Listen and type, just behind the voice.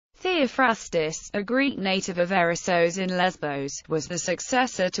Theophrastus, a Greek native of Erissos in Lesbos, was the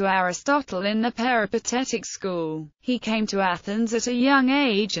successor to Aristotle in the Peripatetic school. He came to Athens at a young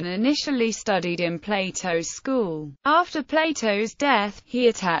age and initially studied in Plato's school. After Plato's death, he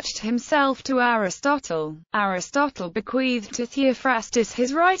attached himself to Aristotle. Aristotle bequeathed to Theophrastus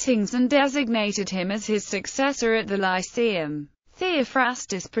his writings and designated him as his successor at the Lyceum.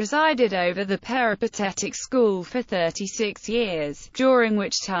 Theophrastus presided over the Peripatetic school for 36 years, during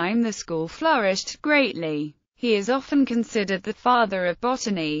which time the school flourished greatly. He is often considered the father of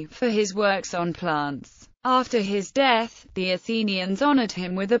botany, for his works on plants. After his death, the Athenians honored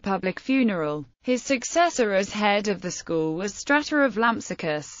him with a public funeral. His successor as head of the school was Strata of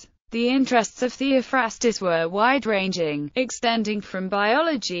Lampsacus. The interests of Theophrastus were wide-ranging, extending from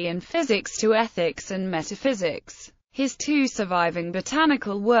biology and physics to ethics and metaphysics. His two surviving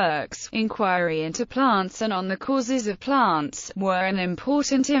botanical works, Inquiry into Plants and On the Causes of Plants, were an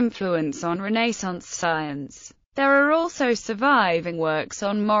important influence on Renaissance science. There are also surviving works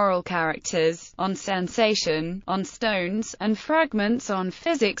on moral characters, on sensation, on stones, and fragments on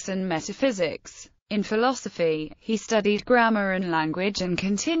physics and metaphysics. In philosophy, he studied grammar and language and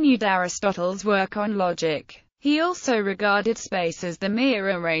continued Aristotle's work on logic. He also regarded space as the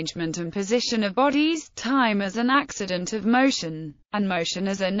mere arrangement and position of bodies, time as an accident of motion, and motion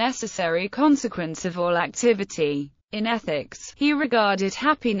as a necessary consequence of all activity. In ethics, he regarded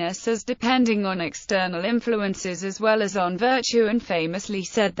happiness as depending on external influences as well as on virtue and famously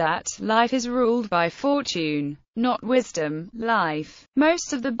said that, life is ruled by fortune, not wisdom. Life.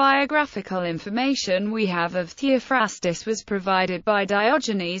 Most of the biographical information we have of Theophrastus was provided by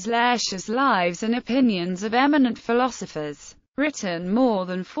Diogenes Laertius' Lives and Opinions of Eminent Philosophers, written more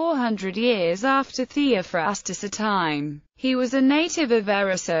than 400 years after Theophrastus' time. He was a native of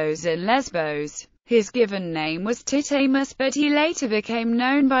Erissos in Lesbos. His given name was Titamus, but he later became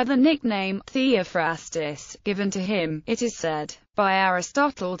known by the nickname Theophrastus, given to him, it is said, by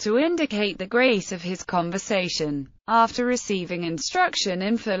Aristotle to indicate the grace of his conversation. After receiving instruction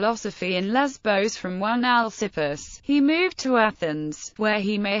in philosophy in Lesbos from one Alcippus, he moved to Athens, where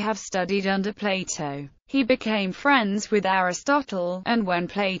he may have studied under Plato. He became friends with Aristotle, and when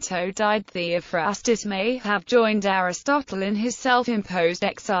Plato died, Theophrastus may have joined Aristotle in his self-imposed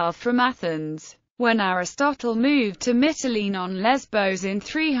exile from Athens. When Aristotle moved to Mytilene on Lesbos in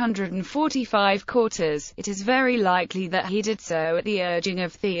 345 quarters, it is very likely that he did so at the urging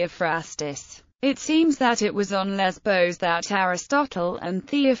of Theophrastus. It seems that it was on Lesbos that Aristotle and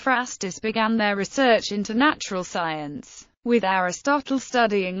Theophrastus began their research into natural science, with Aristotle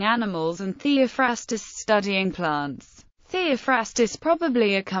studying animals and Theophrastus studying plants. Theophrastus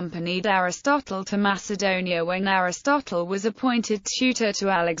probably accompanied Aristotle to Macedonia when Aristotle was appointed tutor to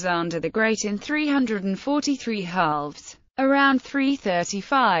Alexander the Great in 343 halves. Around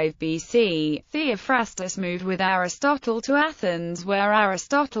 335 BC, Theophrastus moved with Aristotle to Athens, where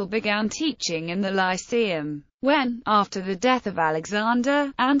Aristotle began teaching in the Lyceum. When, after the death of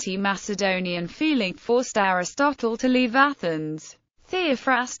Alexander, anti-Macedonian feeling forced Aristotle to leave Athens,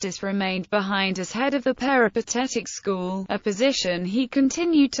 Theophrastus remained behind as head of the Peripatetic school, a position he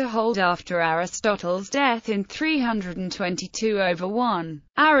continued to hold after Aristotle's death in 322/1.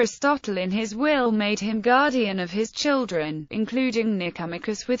 Aristotle in his will made him guardian of his children, including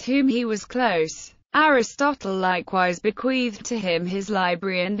Nicomachus, with whom he was close. Aristotle likewise bequeathed to him his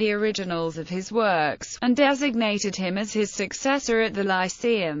library and the originals of his works, and designated him as his successor at the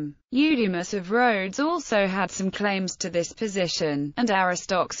Lyceum. Eudemus of Rhodes also had some claims to this position, and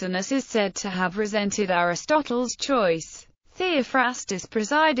Aristoxenus is said to have resented Aristotle's choice. Theophrastus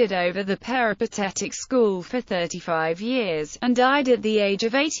presided over the Peripatetic school for 35 years, and died at the age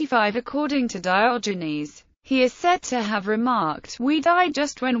of 85 according to Diogenes. He is said to have remarked, "We die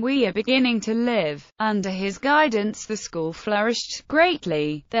just when we are beginning to live." Under his guidance the school flourished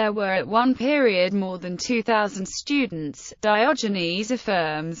greatly. There were at one period more than 2,000 students, Diogenes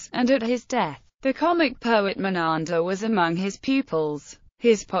affirms, and at his death, the comic poet Menander was among his pupils.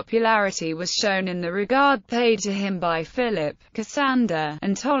 His popularity was shown in the regard paid to him by Philip, Cassander,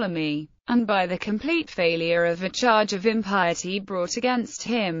 and Ptolemy, and by the complete failure of a charge of impiety brought against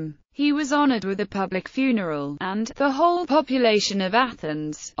him. He was honored with a public funeral, and the whole population of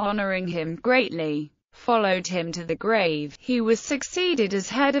Athens, honoring him greatly, followed him to the grave. He was succeeded as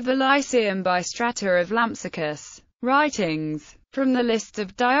head of the Lyceum by Strata of Lampsacus. Writings from the list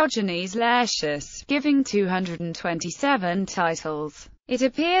of Diogenes Laertius, giving 227 titles. It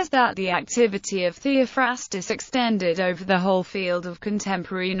appears that the activity of Theophrastus extended over the whole field of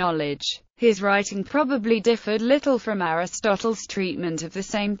contemporary knowledge. His writing probably differed little from Aristotle's treatment of the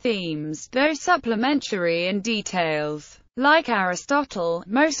same themes, though supplementary in details. Like Aristotle,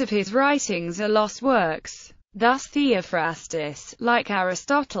 most of his writings are lost works. Thus Theophrastus, like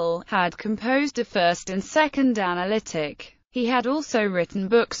Aristotle, had composed a first and second analytic. He had also written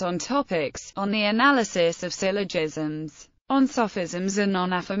books on topics, on the analysis of syllogisms, on sophisms and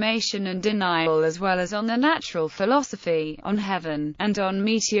on affirmation and denial, as well as on the natural philosophy, on heaven, and on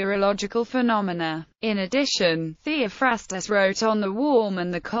meteorological phenomena. In addition, Theophrastus wrote on the warm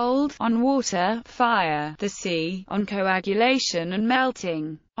and the cold, on water, fire, the sea, on coagulation and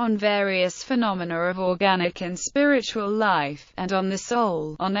melting, on various phenomena of organic and spiritual life, and on the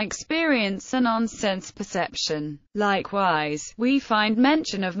soul, on experience and on sense perception. Likewise, we find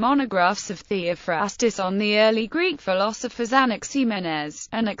mention of monographs of Theophrastus on the early Greek philosophers Anaximenes,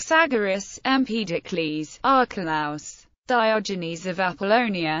 Anaxagoras, Empedocles, Archelaus, Diogenes of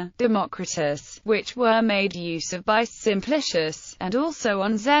Apollonia, Democritus, which were made use of by Simplicius, and also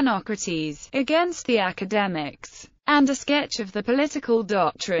on Xenocrates, against the academics, and a sketch of the political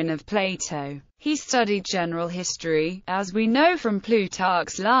doctrine of Plato. He studied general history, as we know from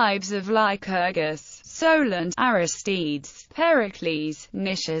Plutarch's lives of Lycurgus, Solon, Aristides, Pericles,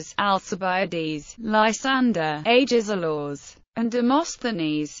 Nicias, Alcibiades, Lysander, Agesilaus, and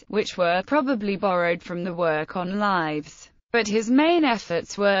Demosthenes, which were probably borrowed from the work on lives. But his main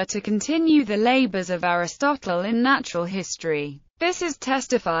efforts were to continue the labors of Aristotle in natural history. This is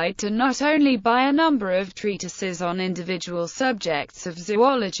testified to not only by a number of treatises on individual subjects of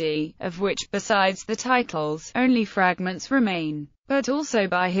zoology, of which, besides the titles, only fragments remain, but also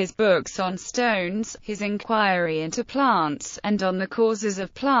by his books on stones, his inquiry into plants, and on the causes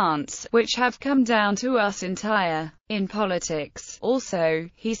of plants, which have come down to us entire. In politics, also,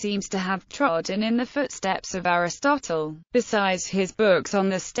 he seems to have trodden in the footsteps of Aristotle. Besides his books on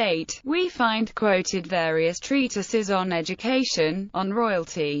the state, we find quoted various treatises on education, on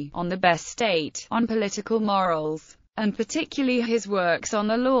royalty, on the best state, on political morals, and particularly his works on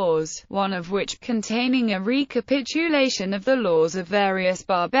the laws, one of which, containing a recapitulation of the laws of various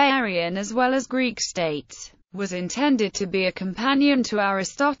barbarian as well as Greek states, was intended to be a companion to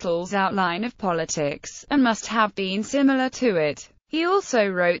Aristotle's outline of politics, and must have been similar to it. He also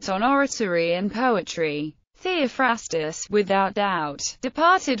wrote on oratory and poetry. Theophrastus, without doubt,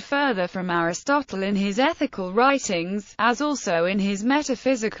 departed further from Aristotle in his ethical writings, as also in his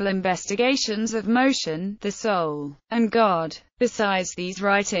metaphysical investigations of motion, the soul, and God. Besides these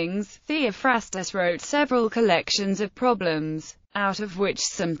writings, Theophrastus wrote several collections of problems, out of which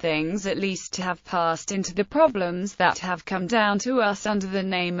some things at least have passed into the problems that have come down to us under the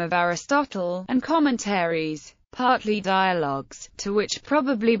name of Aristotle, and commentaries, partly dialogues, to which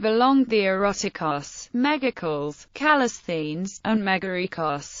probably belonged the Erotikos, Megacles, Callisthenes, and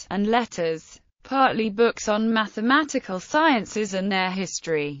Megarikos, and letters, partly books on mathematical sciences and their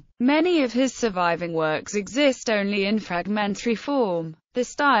history. Many of his surviving works exist only in fragmentary form. The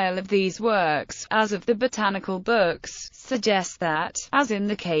style of these works, as of the botanical books, suggests that, as in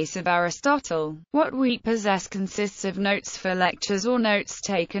the case of Aristotle, what we possess consists of notes for lectures or notes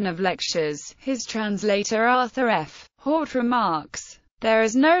taken of lectures. His translator Arthur F. Hort remarks, "There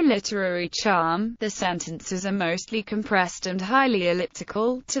is no literary charm, the sentences are mostly compressed and highly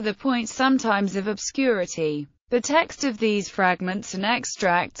elliptical, to the point sometimes of obscurity. The text of these fragments and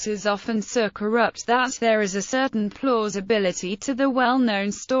extracts is often so corrupt that there is a certain plausibility to the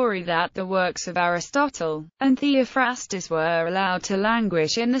well-known story that the works of Aristotle and Theophrastus were allowed to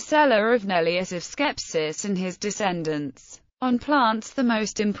languish in the cellar of Nellius of Skepsis and his descendants." On plants, the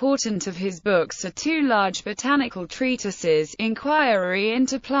most important of his books are two large botanical treatises, Inquiry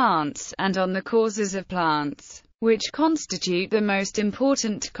into Plants, and On the Causes of Plants, which constitute the most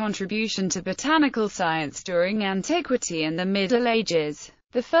important contribution to botanical science during antiquity and the Middle Ages.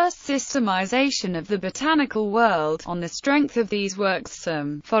 The first systemization of the botanical world. On the strength of these works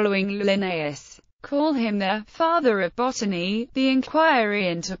some, following Linnaeus, call him the father of botany. The Inquiry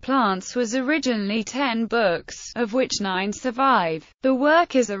into Plants was originally 10 books, of which 9 survive. The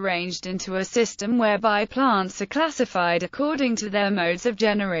work is arranged into a system whereby plants are classified according to their modes of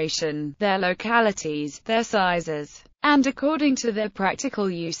generation, their localities, their sizes, and according to their practical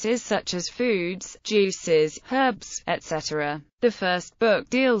uses such as foods, juices, herbs, etc. The first book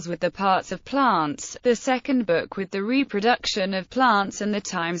deals with the parts of plants, the second book with the reproduction of plants and the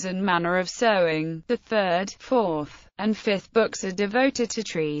times and manner of sowing, the third, fourth, and fifth books are devoted to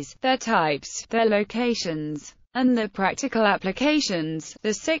trees, their types, their locations, and their practical applications.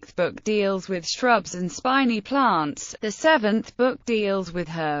 The sixth book deals with shrubs and spiny plants, the seventh book deals with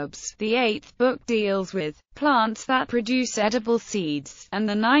herbs, the eighth book deals with plants that produce edible seeds, and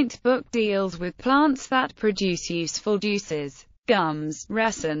the ninth book deals with plants that produce useful juices. gums,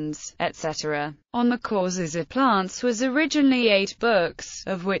 resins, etc. On the causes of plants was originally 8 books,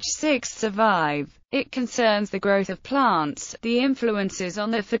 of which 6 survive. It concerns the growth of plants, the influences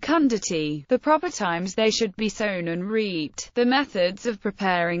on their fecundity, the proper times they should be sown and reaped, the methods of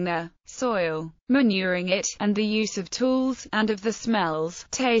preparing the soil, manuring it, and the use of tools, and of the smells,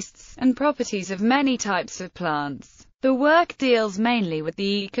 tastes, and properties of many types of plants. The work deals mainly with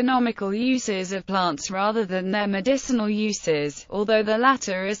the economical uses of plants rather than their medicinal uses, although the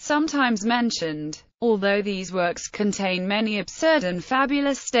latter is sometimes mentioned. Although these works contain many absurd and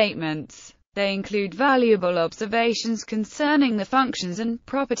fabulous statements, they include valuable observations concerning the functions and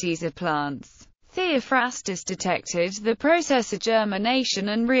properties of plants. Theophrastus detected the process of germination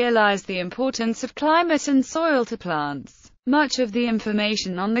and realized the importance of climate and soil to plants. Much of the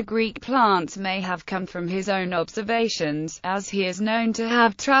information on the Greek plants may have come from his own observations, as he is known to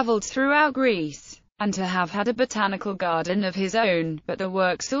have traveled throughout Greece, and to have had a botanical garden of his own, but the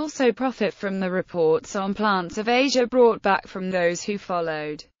works also profit from the reports on plants of Asia brought back from those who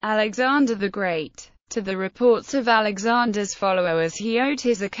followed Alexander the Great. To the reports of Alexander's followers he owed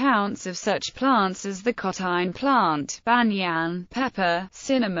his accounts of such plants as the cotine plant, banyan, pepper,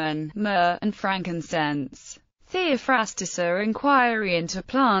 cinnamon, myrrh, and frankincense. Theophrastus' Inquiry into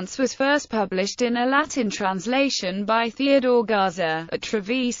Plants was first published in a Latin translation by Theodore Garza, at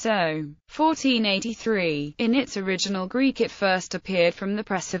Treviso, 1483. In its original Greek it first appeared from the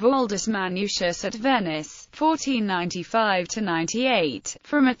press of Aldus Manutius at Venice, 1495–98,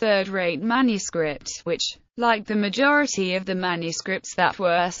 from a third-rate manuscript, which, like the majority of the manuscripts that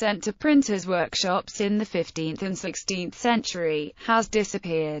were sent to printers' workshops in the 15th and 16th century, has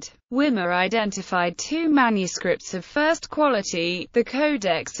disappeared. Wimmer identified 2 manuscripts of first quality, the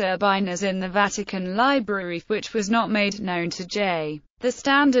Codex Urbanus in the Vatican Library, which was not made known to J. The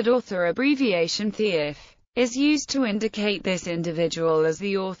standard author abbreviation Theoph is used to indicate this individual as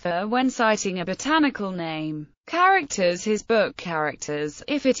the author when citing a botanical name. Characters. His book Characters,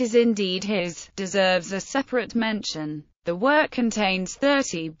 if it is indeed his, deserves a separate mention. The work contains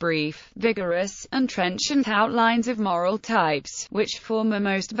 30 brief, vigorous, and trenchant outlines of moral types, which form a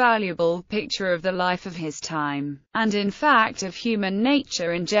most valuable picture of the life of his time, and in fact of human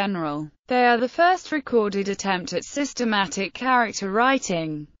nature in general. They are the first recorded attempt at systematic character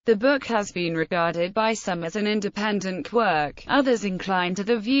writing. The book has been regarded by some as an independent work, others incline to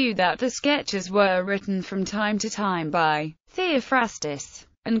the view that the sketches were written from time to time by Theophrastus,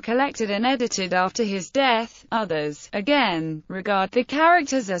 and collected and edited after his death. Others, again, regard the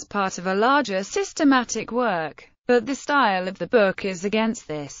characters as part of a larger systematic work, but the style of the book is against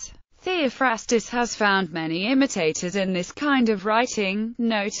this. Theophrastus has found many imitators in this kind of writing,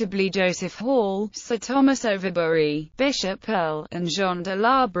 notably Joseph Hall, Sir Thomas Overbury, Bishop Earl, and Jean de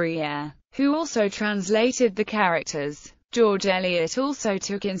la Bruyere, who also translated the characters. George Eliot also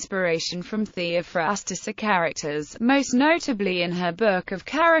took inspiration from Theophrastus' characters, most notably in her book of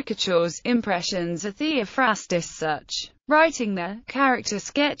caricatures, Impressions of Theophrastus. Such writing the character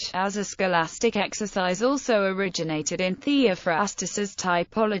sketch as a scholastic exercise also originated in Theophrastus'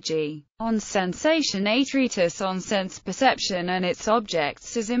 typology. On sensation, a treatise on sense perception and its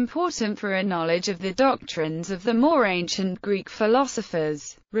objects is important for a knowledge of the doctrines of the more ancient Greek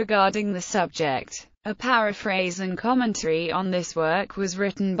philosophers regarding the subject. A paraphrase and commentary on this work was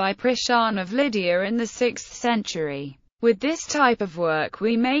written by Priscian of Lydia in the 6th century. With this type of work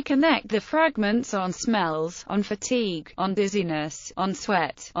we may connect the fragments on smells, on fatigue, on dizziness, on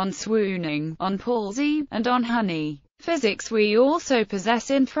sweat, on swooning, on palsy, and on honey. Physics. We also possess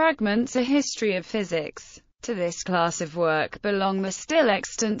in fragments a history of physics. To this class of work belong the still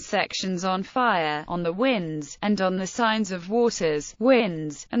extant sections on fire, on the winds, and on the signs of waters,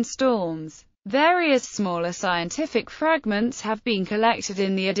 winds, and storms. Various smaller scientific fragments have been collected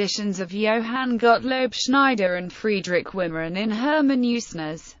in the editions of Johann Gottlob Schneider and Friedrich Wimmer and in Hermann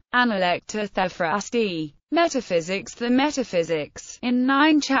Usner's Analecta Theophrasti. Metaphysics. The Metaphysics, in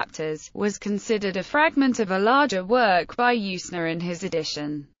 9 chapters, was considered a fragment of a larger work by Usner in his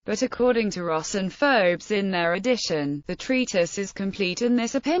edition, but according to Ross and Phobes in their edition, the treatise is complete, and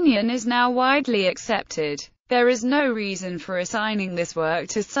this opinion is now widely accepted. There is no reason for assigning this work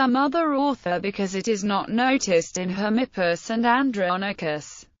to some other author because it is not noticed in Hermippus and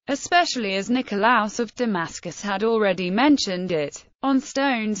Andronicus, especially as Nicolaus of Damascus had already mentioned it on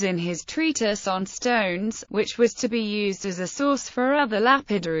stones in his treatise on stones, which was to be used as a source for other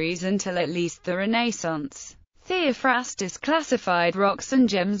lapidaries until at least the Renaissance. Theophrastus classified rocks and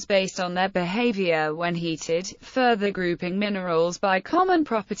gems based on their behavior when heated, further grouping minerals by common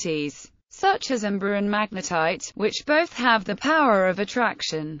properties, such as amber and magnetite, which both have the power of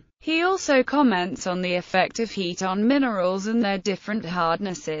attraction. He also comments on the effect of heat on minerals and their different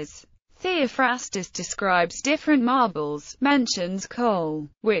hardnesses. Theophrastus describes different marbles, mentions coal,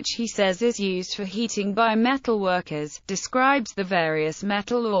 which he says is used for heating by metal workers, describes the various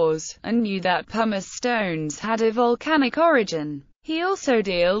metal ores, and knew that pumice stones had a volcanic origin. He also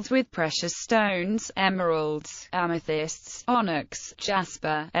deals with precious stones, emeralds, amethysts, onyx,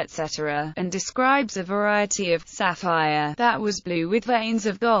 jasper, etc., and describes a variety of sapphire that was blue with veins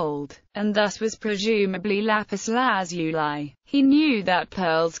of gold, and thus was presumably lapis lazuli. He knew that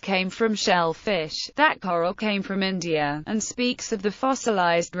pearls came from shellfish, that coral came from India, and speaks of the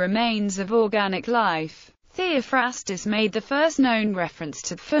fossilized remains of organic life. Theophrastus made the first known reference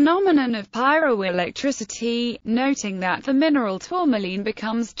to the phenomenon of pyroelectricity, noting that the mineral tourmaline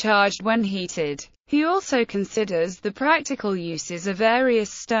becomes charged when heated. He also considers the practical uses of various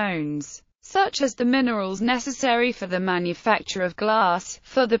stones, such as the minerals necessary for the manufacture of glass,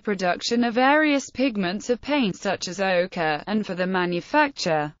 for the production of various pigments of paint such as ochre, and for the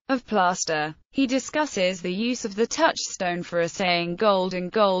manufacture of plaster. He discusses the use of the touchstone for assaying gold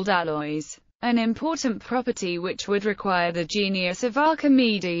and gold alloys, an important property which would require the genius of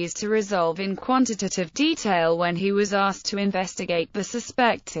Archimedes to resolve in quantitative detail when he was asked to investigate the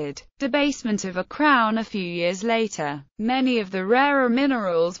suspected debasement of a crown a few years later. Many of the rarer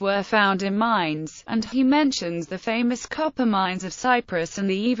minerals were found in mines, and he mentions the famous copper mines of Cyprus and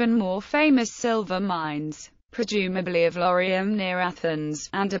the even more famous silver mines, presumably of Laurium near Athens,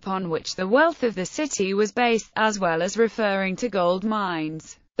 and upon which the wealth of the city was based, as well as referring to gold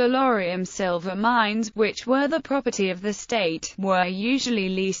mines. The Laurium silver mines, which were the property of the state, were usually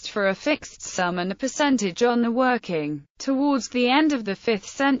leased for a fixed sum and a percentage on the working. Towards the end of the 5th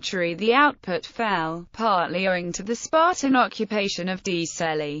century the output fell, partly owing to the Spartan occupation of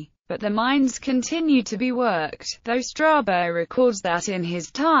Deceli, but the mines continued to be worked, though Strabo records that in his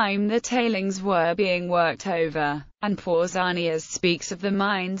time the tailings were being worked over, and Pausanias speaks of the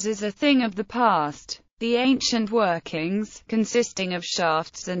mines as a thing of the past. The ancient workings, consisting of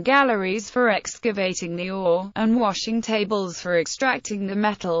shafts and galleries for excavating the ore, and washing tables for extracting the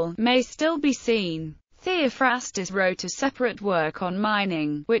metal, may still be seen. Theophrastus wrote a separate work on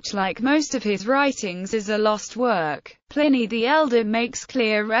mining, which like most of his writings is a lost work. Pliny the Elder makes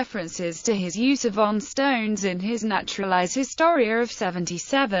clear references to his use of on stones in his Naturalis Historia of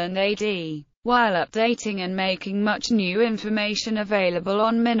 77 AD. While updating and making much new information available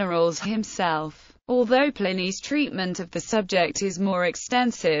on minerals himself. Although Pliny's treatment of the subject is more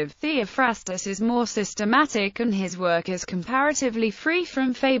extensive, Theophrastus is more systematic and his work is comparatively free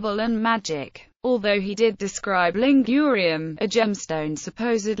from fable and magic. Although he did describe lingurium, a gemstone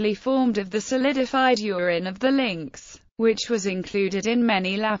supposedly formed of the solidified urine of the lynx, which was included in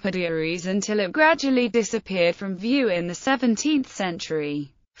many lapidaries until it gradually disappeared from view in the 17th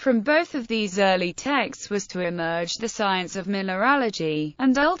century. From both of these early texts was to emerge the science of mineralogy,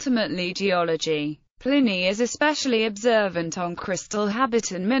 and ultimately geology. Pliny is especially observant on crystal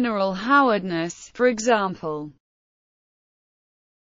habit and mineral hardness, for example.